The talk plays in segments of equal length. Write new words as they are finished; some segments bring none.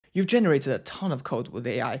You've generated a ton of code with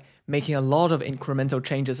AI, making a lot of incremental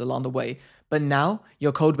changes along the way, but now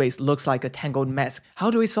your codebase looks like a tangled mess.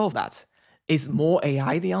 How do we solve that? Is more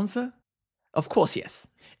AI the answer? Of course, yes.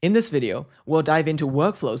 In this video, we'll dive into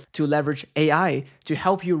workflows to leverage AI to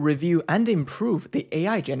help you review and improve the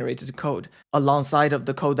AI-generated code alongside of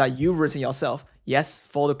the code that you've written yourself. Yes,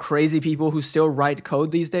 for the crazy people who still write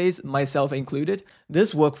code these days, myself included,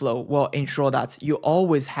 this workflow will ensure that you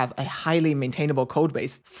always have a highly maintainable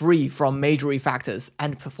codebase free from major refactors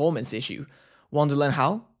and performance issue. Want to learn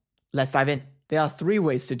how? Let's dive in. There are 3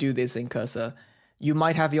 ways to do this in Cursor. You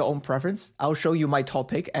might have your own preference. I'll show you my top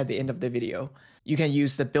pick at the end of the video. You can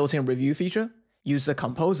use the built-in review feature, use the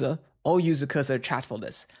composer, or use the Cursor chat for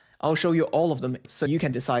this. I'll show you all of them so you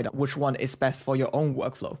can decide which one is best for your own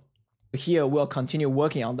workflow. Here, we'll continue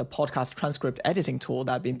working on the podcast transcript editing tool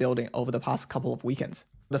that I've been building over the past couple of weekends.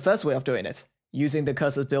 The first way of doing it, using the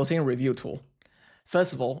Cursor's built-in review tool.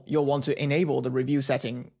 First of all, you'll want to enable the review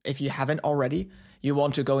setting. If you haven't already, you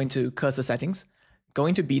want to go into Cursor settings, go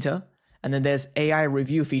into beta, and then there's AI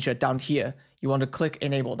review feature down here. You want to click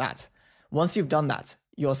enable that. Once you've done that,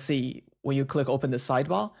 you'll see when you click open the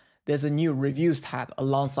sidebar, there's a new reviews tab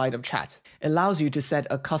alongside of chat. It allows you to set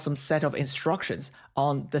a custom set of instructions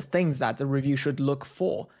on the things that the review should look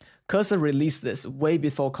for. Cursor released this way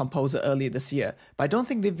before Composer earlier this year, but I don't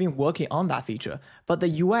think they've been working on that feature. But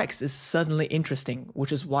the UX is certainly interesting,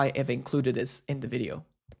 which is why I've included this in the video.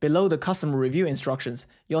 Below the custom review instructions,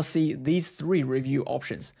 you'll see these 3 review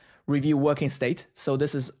options. Review working state, so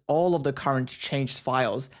this is all of the current changed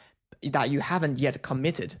files that you haven't yet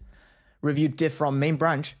committed. Review diff from main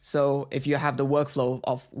branch, so if you have the workflow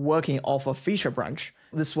of working off a feature branch,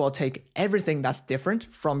 this will take everything that's different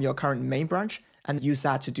from your current main branch and use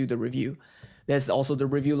that to do the review. There's also the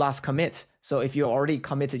review last commit, so if you already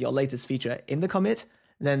committed your latest feature in the commit,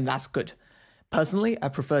 then that's good. Personally, I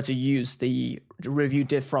prefer to use the review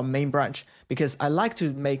diff from main branch because I like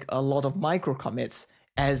to make a lot of micro commits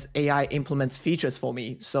as AI implements features for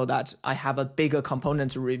me so that I have a bigger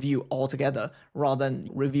component to review altogether rather than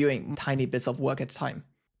reviewing tiny bits of work at a time.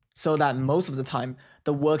 So that most of the time,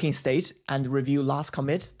 the working state and review last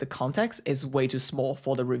commit, the context is way too small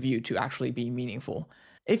for the review to actually be meaningful.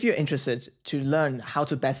 If you're interested to learn how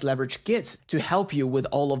to best leverage Git to help you with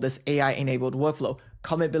all of this AI-enabled workflow,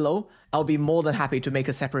 comment below. I'll be more than happy to make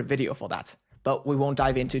a separate video for that, but we won't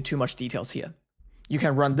dive into too much details here. You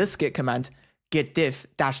can run this git command, git diff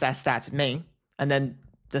 -stat main, and then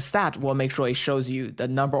the stat will make sure it shows you the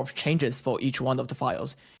number of changes for each one of the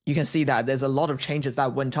files. You can see that there's a lot of changes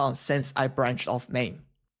that went on since I branched off main.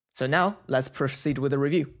 So now let's proceed with the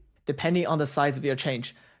review. Depending on the size of your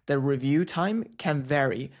change, the review time can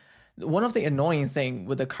vary. One of the annoying things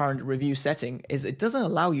with the current review setting is it doesn't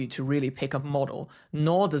allow you to really pick a model,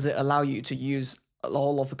 nor does it allow you to use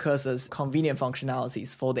all of the Cursor's convenient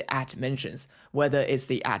functionalities for the @ mentions, whether it's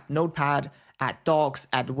the @Notepad, @Docs,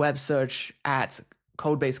 @Web Search,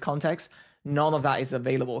 @Codebase Context, none of that is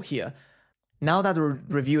available here. Now that the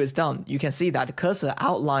review is done, you can see that Cursor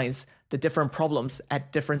outlines the different problems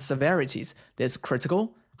at different severities. There's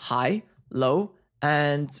critical, high, low,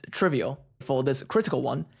 and trivial. For this critical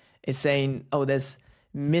one, it's saying, oh, there's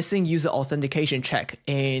missing user authentication check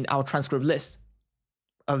in our transcript list.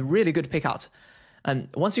 A really good pickout. And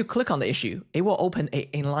once you click on the issue, it will open an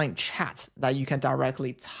inline chat that you can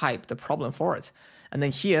directly type the problem for it. And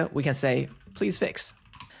then here we can say, please fix.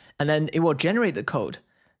 And then it will generate the code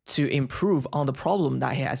to improve on the problem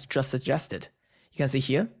that it has just suggested. You can see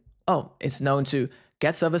here, oh, it's known to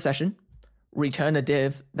get server session, return a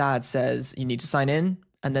div that says you need to sign in,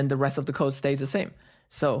 and then the rest of the code stays the same.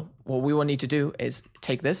 So what we will need to do is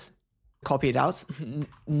take this, copy it out.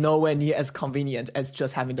 Nowhere near as convenient as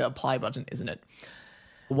just having the apply button, isn't it?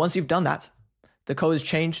 Once you've done that, the code is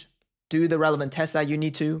changed, do the relevant tests that you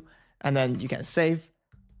need to, and then you can save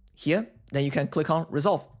here. Then you can click on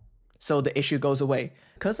resolve. So the issue goes away.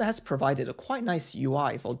 Cursor has provided a quite nice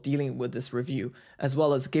UI for dealing with this review, as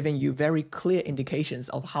well as giving you very clear indications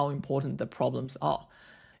of how important the problems are.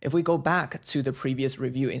 If we go back to the previous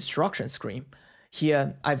review instruction screen,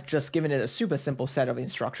 here, I've just given it a super simple set of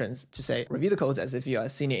instructions to say, review the code as if you're a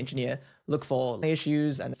senior engineer, look for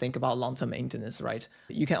issues and think about long-term maintenance, right?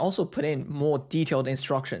 You can also put in more detailed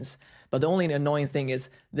instructions, but the only annoying thing is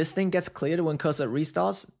this thing gets cleared when Cursor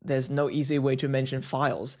restarts. There's no easy way to mention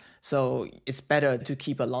files. So it's better to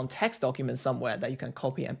keep a long text document somewhere that you can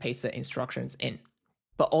copy and paste the instructions in.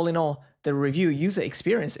 But all in all, the review user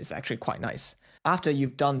experience is actually quite nice. After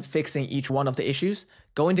you've done fixing each one of the issues,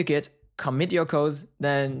 go into Git, commit your code,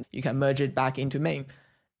 then you can merge it back into main.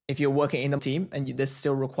 If you're working in the team and this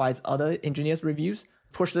still requires other engineers' reviews,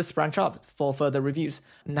 push this branch up for further reviews.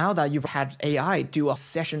 Now that you've had AI do a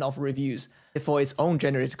session of reviews for its own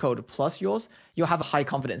generated code plus yours, you'll have a high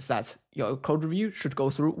confidence that your code review should go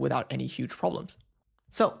through without any huge problems.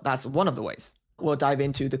 So that's one of the ways. We'll dive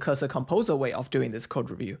into the Cursor Composer way of doing this code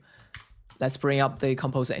review. Let's bring up the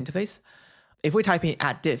Composer interface. If we type in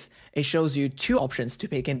 @diff, it shows you two options to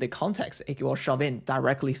pick in the context it will shove in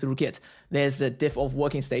directly through Git. There's the diff of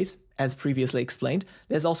working states, as previously explained.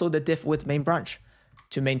 There's also the diff with main branch.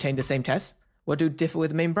 To maintain the same test, we'll do diff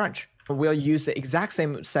with main branch. We'll use the exact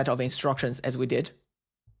same set of instructions as we did,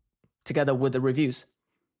 together with the reviews.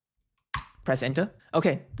 Press enter.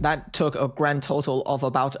 Okay, that took a grand total of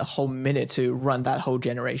about a whole minute to run that whole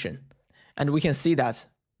generation. And we can see that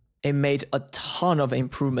it made a ton of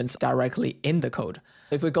improvements directly in the code.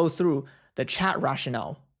 If we go through the chat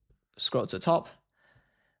rationale, scroll to the top,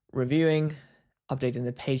 reviewing, updating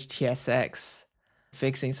the page TSX,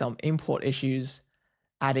 fixing some import issues,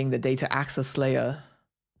 adding the data access layer,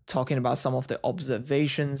 talking about some of the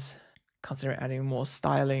observations, consider adding more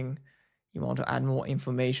styling, you want to add more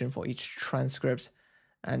information for each transcript,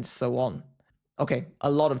 and so on. Okay,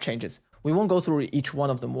 a lot of changes. We won't go through each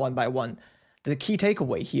one of them one by one. The key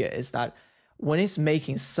takeaway here is that when it's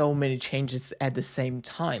making so many changes at the same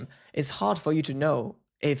time, it's hard for you to know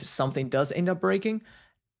if something does end up breaking.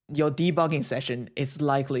 Your debugging session is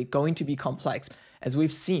likely going to be complex. As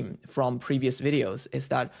we've seen from previous videos, is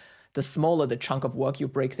that the smaller the chunk of work you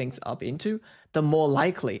break things up into, the more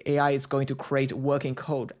likely AI is going to create working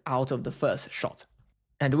code out of the first shot.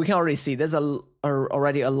 And we can already see there's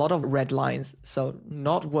already a lot of red lines, so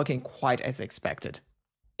not working quite as expected.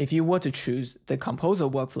 If you were to choose the Composer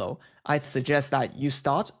workflow, I'd suggest that you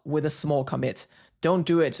start with a small commit. Don't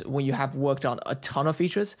do it when you have worked on a ton of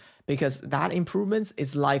features, because that improvement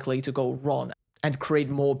is likely to go wrong and create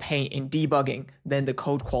more pain in debugging than the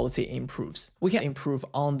code quality improves. We can improve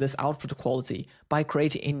on this output quality by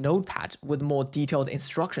creating a notepad with more detailed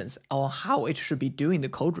instructions on how it should be doing the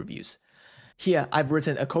code reviews. Here, I've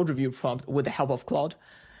written a code review prompt with the help of Claude,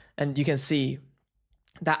 and you can see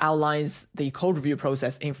that outlines the code review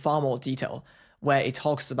process in far more detail, where it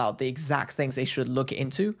talks about the exact things they should look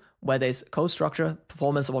into, whether it's code structure,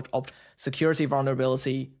 performance of security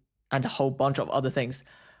vulnerability, and a whole bunch of other things,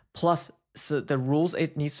 plus the rules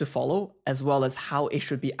it needs to follow, as well as how it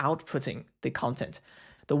should be outputting the content.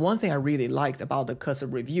 The one thing I really liked about the Cursor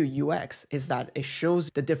Review UX is that it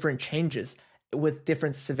shows the different changes with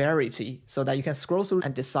different severity, so that you can scroll through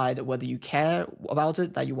and decide whether you care about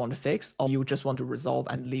it, that you want to fix, or you just want to resolve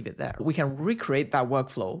and leave it there. We can recreate that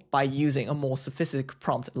workflow by using a more sophisticated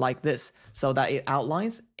prompt like this, so that it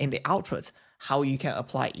outlines in the output how you can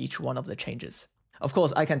apply each one of the changes. Of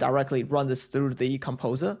course, I can directly run this through the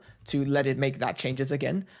Composer to let it make that changes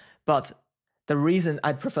again, but the reason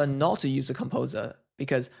I'd prefer not to use the Composer,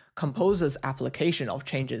 because Composer's application of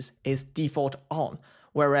changes is default on,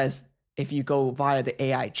 whereas if you go via the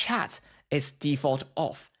AI chat, it's default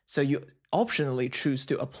off. So you optionally choose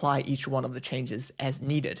to apply each one of the changes as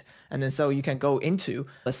needed. And then so you can go into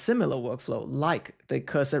a similar workflow like the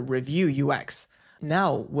Cursor Review UX.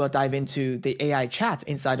 Now we'll dive into the AI chat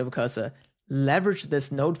inside of Cursor, leverage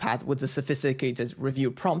this notepad with the sophisticated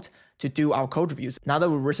review prompt to do our code reviews. Now that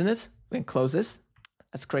we've written it, we can close this.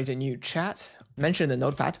 Let's create a new chat, mention the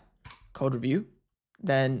notepad, code review,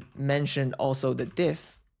 then mention also the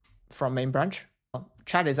diff from main branch.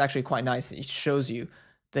 Chat is actually quite nice. It shows you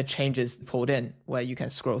the changes pulled in where you can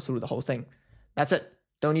scroll through the whole thing. That's it.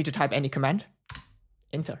 Don't need to type any command.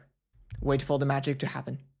 Enter. Wait for the magic to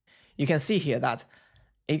happen. You can see here that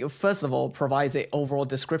it first of all provides an overall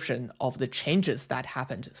description of the changes that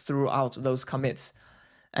happened throughout those commits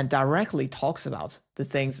and directly talks about the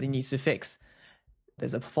things it needs to fix.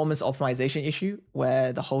 There's a performance optimization issue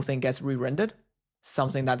where the whole thing gets re-rendered,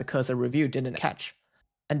 something that the Cursor Review didn't catch.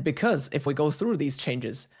 And because if we go through these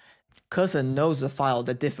changes, Cursor knows the file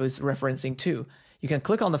the diff is referencing to, you can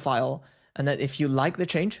click on the file, and then if you like the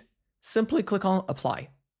change, simply click on apply,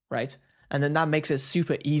 right? And then that makes it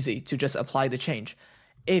super easy to just apply the change.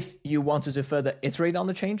 If you wanted to further iterate on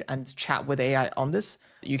the change and chat with AI on this,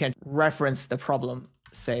 you can reference the problem,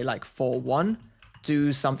 say like for 1,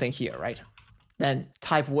 do something here, right? Then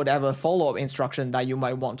type whatever follow-up instruction that you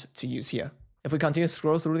might want to use here. If we continue to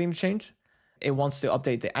scroll through the change, it wants to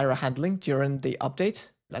update the error handling during the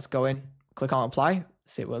update. Let's go in, click on apply,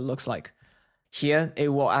 see what it looks like. Here, it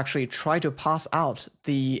will actually try to pass out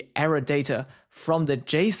the error data from the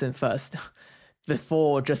JSON first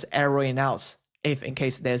before just erroring out if in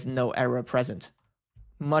case there's no error present.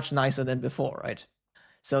 Much nicer than before, right?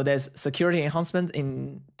 So there's security enhancement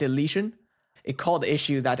in deletion. It caught the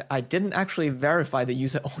issue that I didn't actually verify the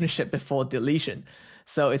user ownership before deletion.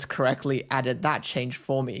 So it's correctly added that change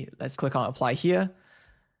for me. Let's click on apply here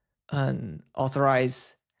and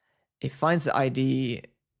authorize. It finds the ID,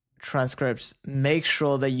 transcripts, make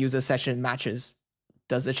sure the user session matches,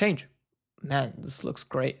 does the change. Man, this looks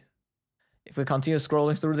great. If we continue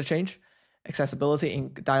scrolling through the change, accessibility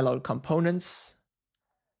in dialog components,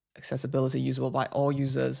 accessibility usable by all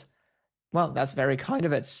users. Well, that's very kind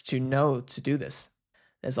of it to know to do this.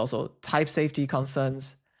 There's also type safety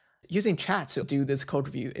concerns. Using chat to do this code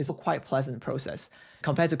review is a quite pleasant process.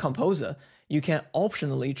 Compared to Composer, you can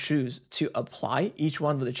optionally choose to apply each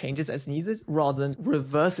one of the changes as needed rather than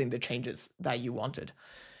reversing the changes that you wanted.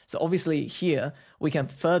 So obviously here, we can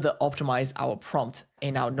further optimize our prompt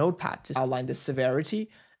in our Notepad to outline the severity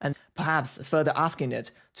and perhaps further asking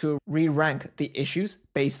it to re-rank the issues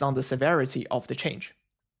based on the severity of the change.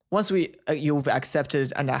 Once you've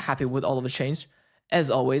accepted and are happy with all of the change, as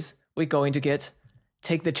always, we're going to get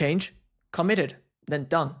take the change, committed, then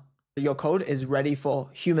done. Your code is ready for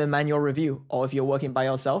human manual review, or if you're working by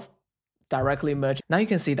yourself, directly merge. Now you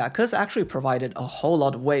can see that Cursor actually provided a whole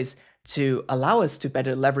lot of ways to allow us to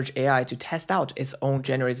better leverage AI to test out its own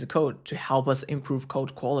generated code to help us improve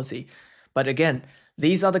code quality. But again,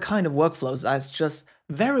 these are the kind of workflows that's just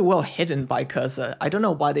very well hidden by Cursor. I don't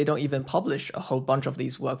know why they don't even publish a whole bunch of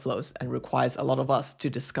these workflows and requires a lot of us to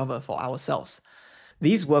discover for ourselves.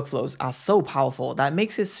 These workflows are so powerful that it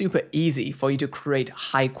makes it super easy for you to create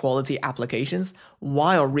high quality applications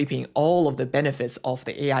while reaping all of the benefits of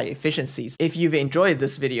the AI efficiencies. If you've enjoyed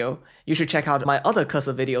this video, you should check out my other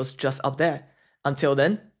Cursor videos just up there. Until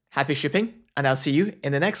then, happy shipping, and I'll see you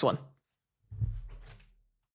in the next one.